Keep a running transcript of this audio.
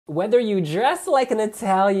Whether you dress like an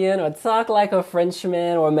Italian or talk like a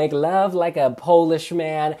Frenchman or make love like a Polish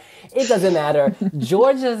man, it doesn't matter.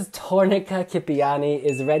 Georgia's Tornike Kipiani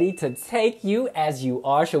is ready to take you as you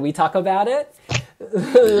are. Should we talk about it?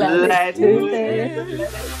 Let's do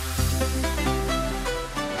this.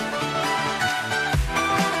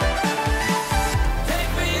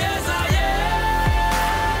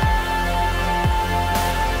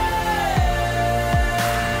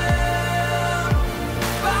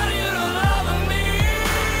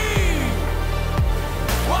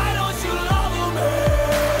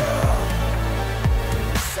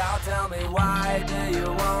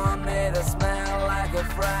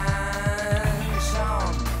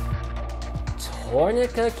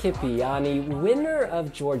 Tornike Kipiani, winner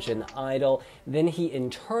of Georgian Idol, then he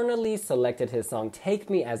internally selected his song Take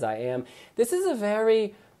Me As I Am. This is a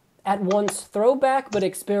very, at once throwback but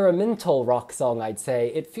experimental rock song, I'd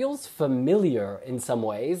say. It feels familiar in some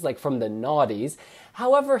ways, like from the noughties.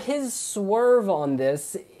 However, his swerve on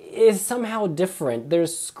this is somehow different.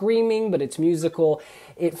 There's screaming, but it's musical.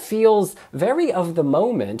 It feels very of the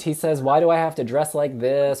moment. He says, why do I have to dress like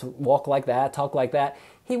this, walk like that, talk like that?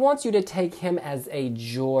 He wants you to take him as a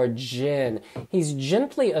Georgian. He's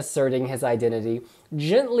gently asserting his identity,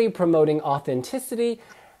 gently promoting authenticity.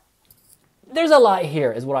 There's a lot here,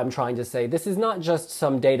 is what I'm trying to say. This is not just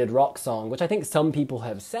some dated rock song, which I think some people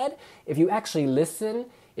have said. If you actually listen,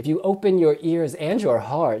 if you open your ears and your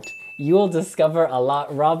heart, you'll discover a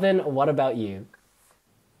lot. Robin, what about you?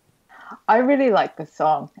 I really like this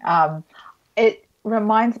song. It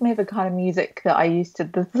reminds me of the kind of music that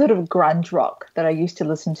the sort of grunge rock that I used to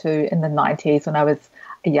listen to in the 90s when I was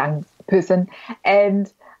a young person.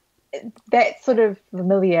 And that sort of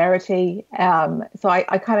familiarity, so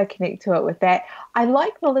I kind of connect to it with that. I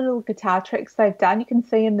like the little guitar tricks they've done. You can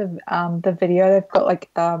see in the video, they've got like,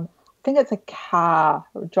 I think it's a car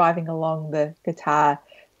driving along the guitar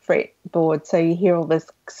fretboard, so you hear all this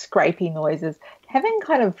scrapey noises. Having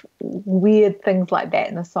kind of weird things like that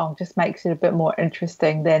in the song just makes it a bit more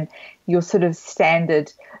interesting than your sort of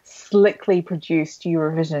standard slickly produced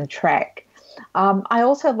Eurovision track. I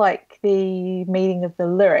also like the meaning of the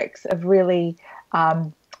lyrics of really,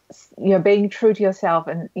 being true to yourself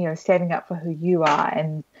and, standing up for who you are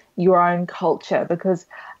and your own culture, because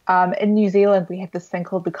in New Zealand, we have this thing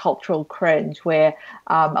called the cultural cringe, where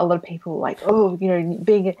a lot of people are like,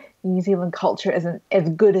 being a New Zealand culture isn't as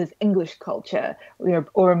good as English culture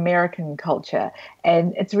or American culture.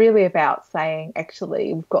 And it's really about saying,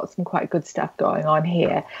 actually, we've got some quite good stuff going on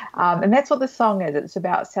here. And that's what the song is. It's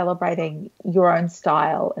about celebrating your own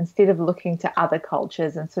style instead of looking to other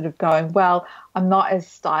cultures and sort of going, well, I'm not as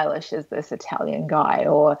stylish as this Italian guy,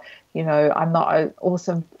 or, I'm not an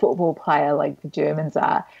awesome football player like the Germans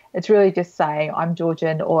are. It's really just saying I'm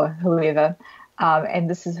Georgian or whoever, and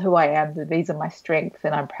this is who I am. These are my strengths,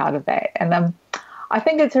 and I'm proud of that. And I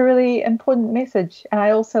think it's a really important message. And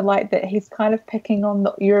I also like that he's kind of picking on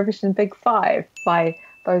the Eurovision Big Five by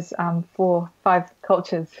those 4-5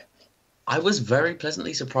 cultures. I was very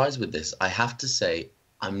pleasantly surprised with this. I have to say,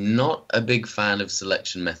 I'm not a big fan of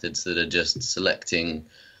selection methods that are just selecting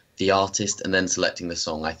the artist and then selecting the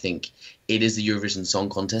song. I think it is the Eurovision Song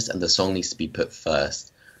Contest and the song needs to be put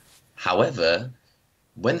first. However,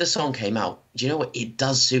 when the song came out, do you know what? It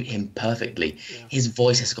does suit him perfectly. Yeah. His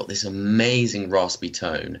voice has got this amazing raspy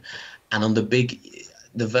tone. And on the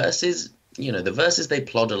verses, they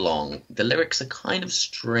plod along. The lyrics are kind of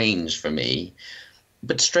strange for me,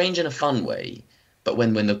 but strange in a fun way. But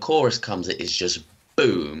when the chorus comes, it is just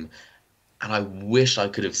boom. And I wish I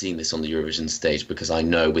could have seen this on the Eurovision stage, because I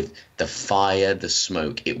know with the fire, the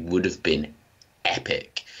smoke, it would have been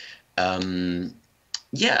epic.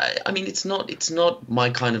 Yeah, I mean, it's not my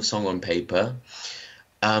kind of song on paper,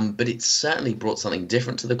 but it certainly brought something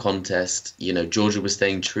different to the contest. Georgia was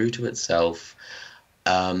staying true to itself.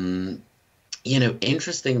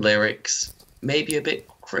 Interesting lyrics, maybe a bit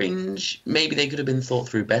cringe. Maybe they could have been thought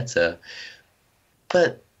through better.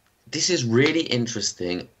 But this is really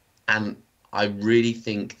interesting, and I really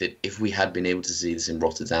think that if we had been able to see this in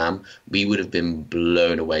Rotterdam, we would have been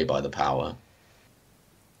blown away by the power.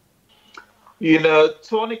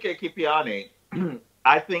 Tornike Kipiani,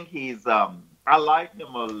 I think he's, I like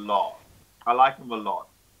him a lot.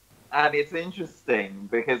 And it's interesting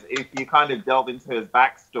because if you kind of delve into his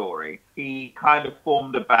backstory, he kind of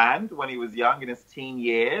formed a band when he was young in his teen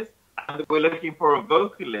years. And we're looking for a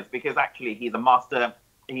vocalist because actually he's a master.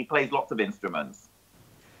 He plays lots of instruments.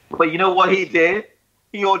 But you know what he did?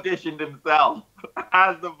 He auditioned himself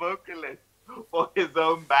as the vocalist for his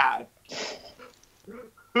own band.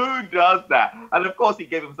 Who does that? And of course, he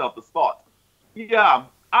gave himself the spot. Yeah,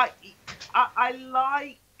 I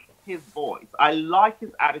like his voice. I like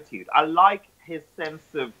his attitude. I like his sense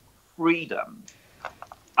of freedom.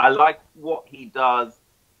 I like what he does.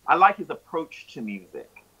 I like his approach to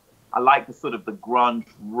music. I like the sort of the grunge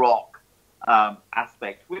rock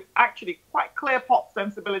aspect with actually quite clear pop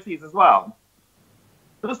sensibilities as well.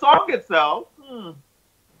 The song itself,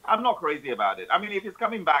 I'm not crazy about it. I mean, if it's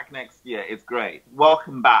coming back next year, it's great.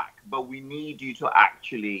 Welcome back. But we need you to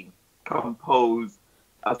actually compose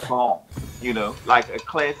a song, you know, like a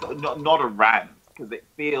clear, not a rant, because it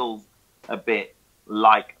feels a bit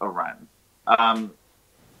like a rant.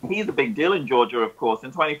 He's a big deal in Georgia, of course. In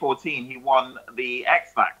 2014, he won the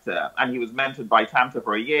X Factor, and he was mentored by Tamta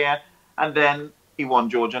for a year. And then he won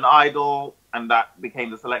Georgian Idol, and that became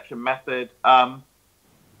the selection method.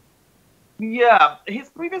 Yeah, his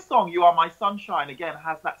previous song, You Are My Sunshine, again,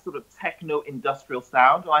 has that sort of techno-industrial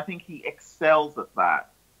sound, and I think he excels at that.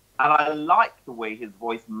 And I like the way his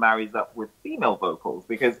voice marries up with female vocals,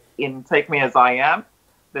 because in Take Me As I Am,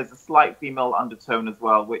 there's a slight female undertone as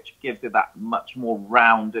well, which gives it that much more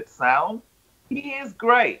rounded sound. He is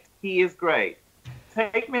great. He is great.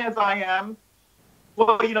 Take Me As I Am,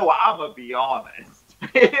 well, you know what, I'm going to be honest.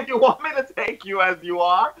 If you want me to take you as you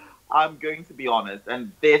are, I'm going to be honest.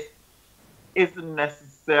 And this isn't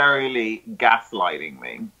necessarily gaslighting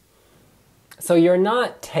me. So you're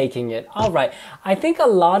not taking it. All right. I think a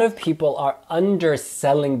lot of people are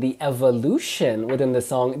underselling the evolution within the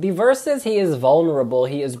song. The verses, he is vulnerable,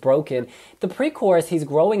 he is broken. The pre-chorus, he's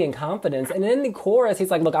growing in confidence. And in the chorus,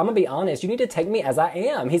 he's like, look, I'm going to be honest. You need to take me as I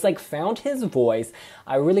am. He's like found his voice.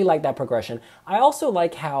 I really like that progression. I also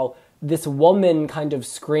like how this woman kind of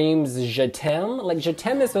screams Je t'aime. Like, Je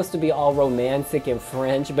t'aime is supposed to be all romantic and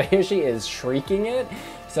French, but here she is shrieking it.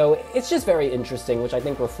 So it's just very interesting, which I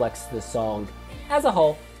think reflects the song as a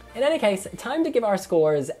whole. In any case, time to give our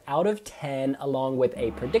scores out of 10, along with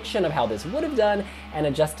a prediction of how this would have done and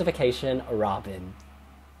a justification. Robin.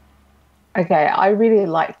 Okay, I really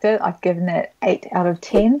liked it. I've given it 8 out of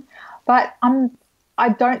 10, but I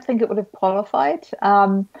don't think it would have qualified.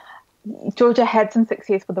 Georgia had some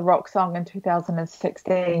success with the rock song in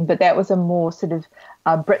 2016, but that was a more sort of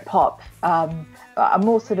Britpop, a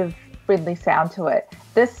more sort of friendly sound to it.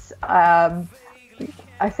 This, I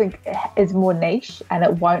think, is more niche, and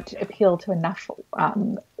it won't appeal to enough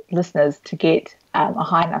listeners to get a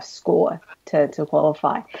high enough score to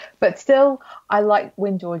qualify. But still, I like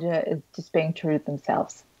when Georgia is just being true to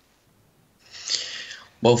themselves.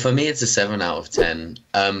 Well, for me, it's a 7 out of 10.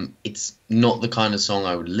 It's not the kind of song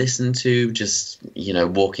I would listen to just, you know,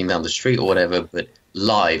 walking down the street or whatever, but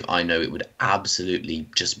live, I know it would absolutely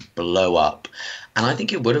just blow up. And I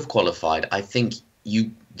think it would have qualified. I think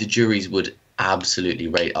the juries would absolutely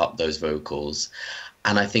rate up those vocals.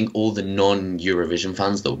 And I think all the non-Eurovision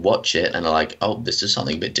fans that watch it and are like, oh, this is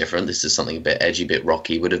something a bit different, this is something a bit edgy, a bit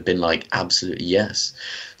rocky, would have been like, absolutely yes.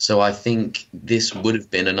 So I think this would have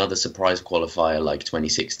been another surprise qualifier like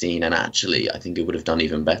 2016. And actually, I think it would have done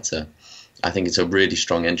even better. I think it's a really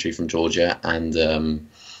strong entry from Georgia. And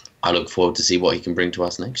I look forward to see what he can bring to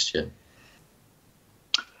us next year.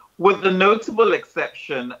 With the notable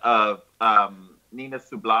exception of Nina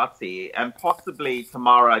Sublati and possibly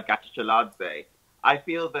Tamara Gacheladze, I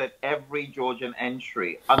feel that every Georgian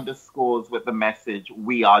entry underscores with the message,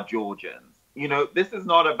 we are Georgians. You know, this is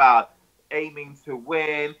not about aiming to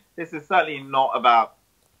win. This is certainly not about,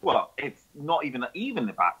 well, it's not even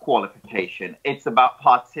about qualification. It's about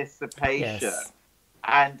participation. Yes.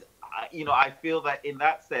 And, you know, I feel that in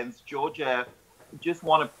that sense, Georgia just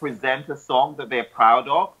want to present a song that they're proud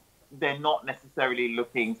of. They're not necessarily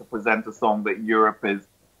looking to present a song that Europe is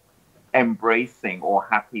embracing or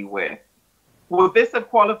happy with. Would this have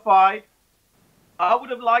qualified? I would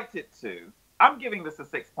have liked it to. I'm giving this a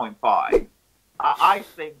 6.5. I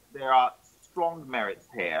think there are strong merits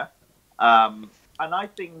here. And I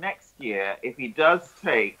think next year, if he does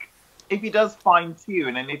fine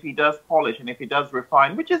tune and if he does polish and if he does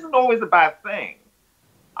refine, which isn't always a bad thing,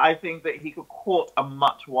 I think that he could court a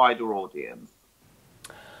much wider audience.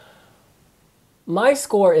 My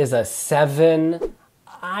score is a 7.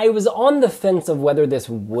 I was on the fence of whether this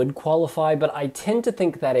would qualify, but I tend to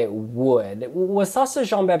think that it would. Was Sasa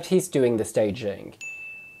Jean-Baptiste doing the staging?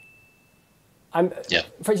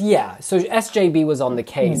 Yeah. So SJB was on the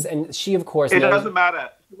case, and she, of course... It doesn't matter.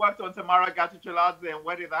 She worked on Tamara Gacheladze, and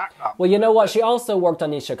where did that come? Well, you know what? She also worked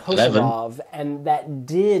on Nisha Khosrow, and that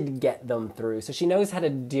did get them through. So she knows how to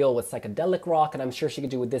deal with psychedelic rock, and I'm sure she could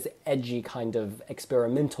do with this edgy kind of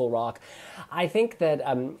experimental rock. I think that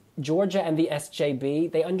Georgia and the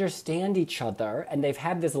SJB, they understand each other, and they've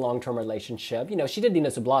had this long-term relationship. You know, she did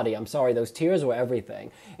Nina Sublati. I'm sorry, those tears were everything.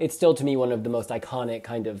 It's still, to me, one of the most iconic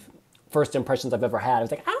kind of first impressions I've ever had. I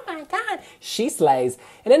was like, oh my She slays.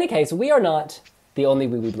 In any case, we are not the only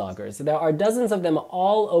Wiwi bloggers. There are dozens of them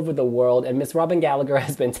all over the world, and Miss Robin Gallagher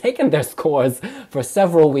has been taking their scores for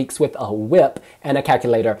several weeks with a whip and a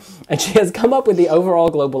calculator, and she has come up with the overall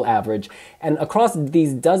global average. And across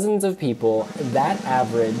these dozens of people, that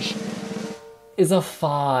average is a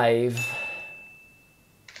 5.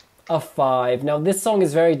 A 5. Now, this song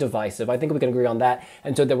is very divisive. I think we can agree on that.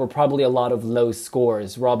 And so there were probably a lot of low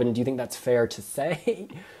scores. Robin, do you think that's fair to say?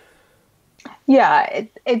 Yeah,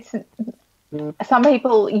 it's some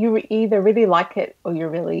people, you either really like it or you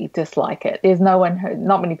really dislike it. There's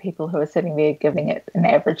not many people who are sitting there giving it an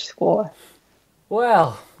average score.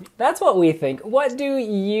 Well, that's what we think. What do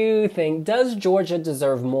you think? Does Georgia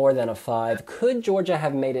deserve more than a 5? Could Georgia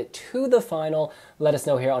have made it to the final? Let us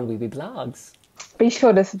know here on Wiwi Blogs. Be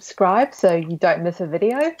sure to subscribe so you don't miss a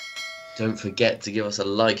video. Don't forget to give us a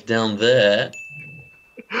like down there.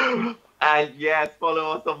 And yes,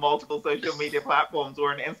 follow us on multiple social media platforms.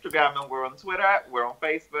 We're on Instagram and we're on Twitter. We're on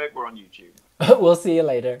Facebook. We're on YouTube. We'll see you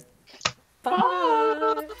later.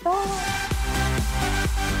 Bye. Bye.